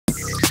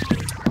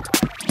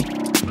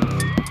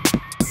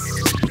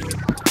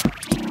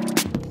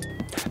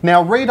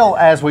Now, Riedel,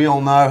 as we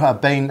all know, have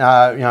been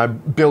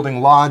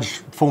building large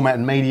format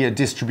media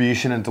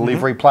distribution and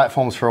delivery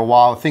platforms for a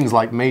while. Things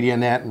like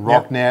MediaNet and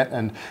RockNet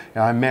and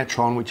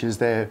Metron, which is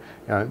their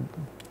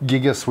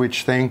Giga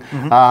Switch thing.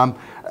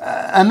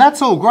 And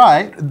that's all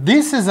great.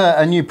 This is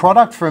a new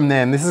product from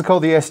them. This is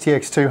called the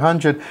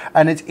STX200,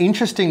 and it's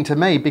interesting to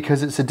me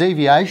because it's a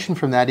deviation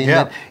from that in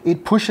that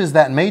it pushes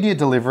that media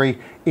delivery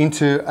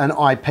into an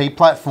IP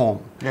platform.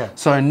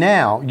 So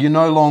now you're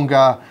no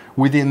longer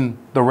within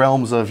the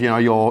realms of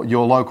your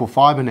local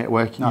fibre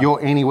network. You're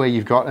anywhere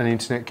you've got an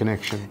internet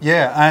connection.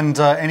 Yeah, and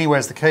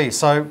anywhere's the key.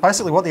 So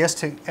basically what the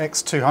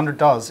STX200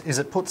 does is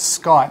it puts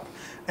Skype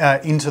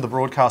into the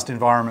broadcast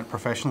environment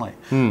professionally.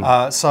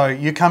 So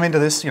you come into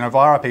this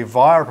via IP,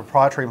 via a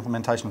proprietary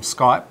implementation of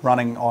Skype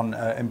running on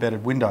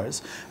embedded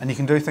Windows, and you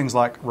can do things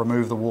like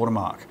remove the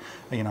watermark.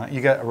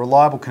 You get a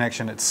reliable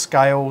connection, it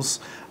scales,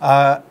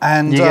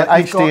 and you get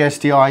HD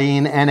SDI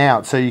in and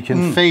out, so you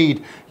can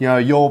feed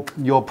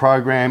your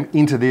program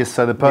into this,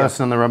 so the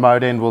person on the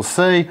remote end will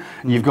see.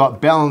 You've got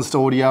balanced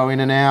audio in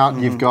and out.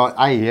 You've got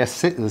AES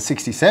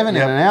 67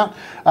 in and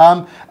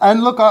out.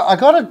 And look, I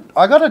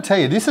gotta tell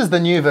you, this is the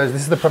new version.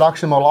 This is the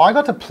production model. I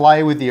got to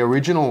play with the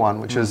original one,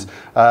 which is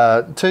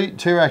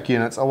two rack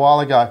units a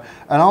while ago,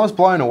 and I was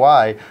blown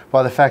away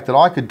by the fact that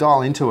I could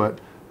dial into it.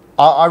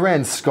 I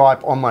ran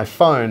Skype on my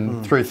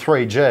phone through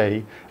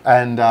 3G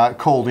and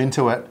called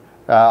into it.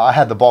 I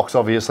had the box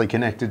obviously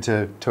connected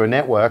to a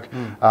network,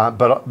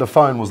 but the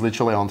phone was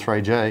literally on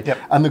 3G.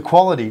 And the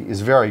quality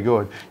is very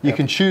good. You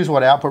can choose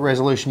what output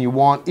resolution you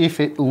want. If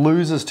it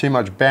loses too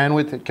much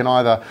bandwidth, it can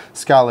either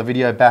scale the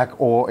video back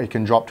or it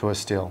can drop to a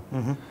still.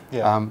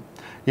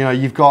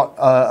 You've got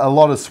a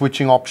lot of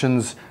switching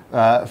options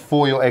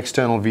for your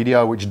external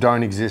video, which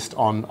don't exist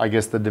on, I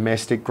guess, the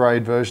domestic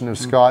grade version of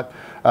Skype.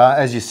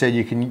 As you said,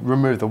 you can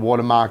remove the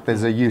watermark.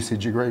 There's a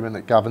usage agreement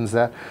that governs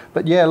that.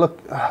 But yeah,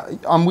 look,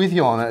 I'm with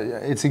you on it.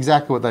 It's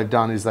exactly what they've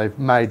done is they've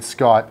made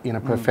Skype in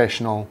a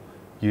professional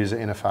user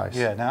interface.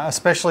 Yeah, now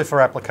especially for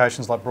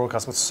applications like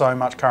broadcast with so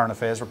much current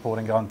affairs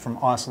reporting going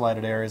from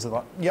isolated areas,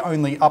 that the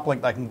only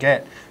uplink they can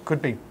get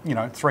could be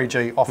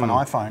 3G off an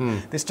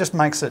iPhone. This just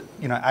makes it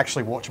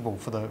actually watchable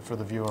for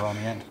the viewer on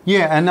the end.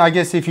 Yeah, and I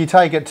guess if you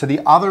take it to the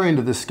other end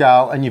of the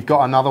scale and you've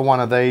got another one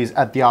of these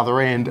at the other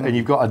end and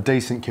you've got a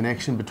decent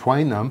connection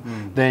between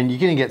them, then you're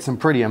going to get some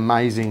pretty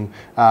amazing,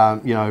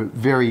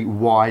 very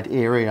wide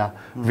area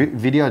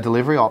video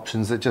delivery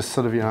options that just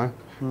sort of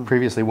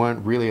previously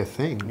weren't really a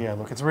thing. Yeah,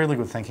 look, it's really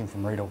good thinking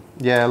from Riedel.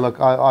 Yeah, look,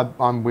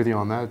 I'm with you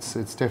on that.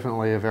 It's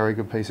definitely a very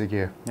good piece of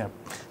gear. Yeah.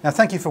 Now,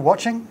 thank you for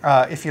watching.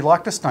 If you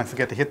liked us, don't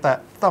forget to hit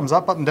that thumbs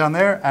up button down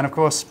there, and of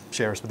course,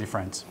 share us with your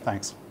friends.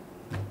 Thanks.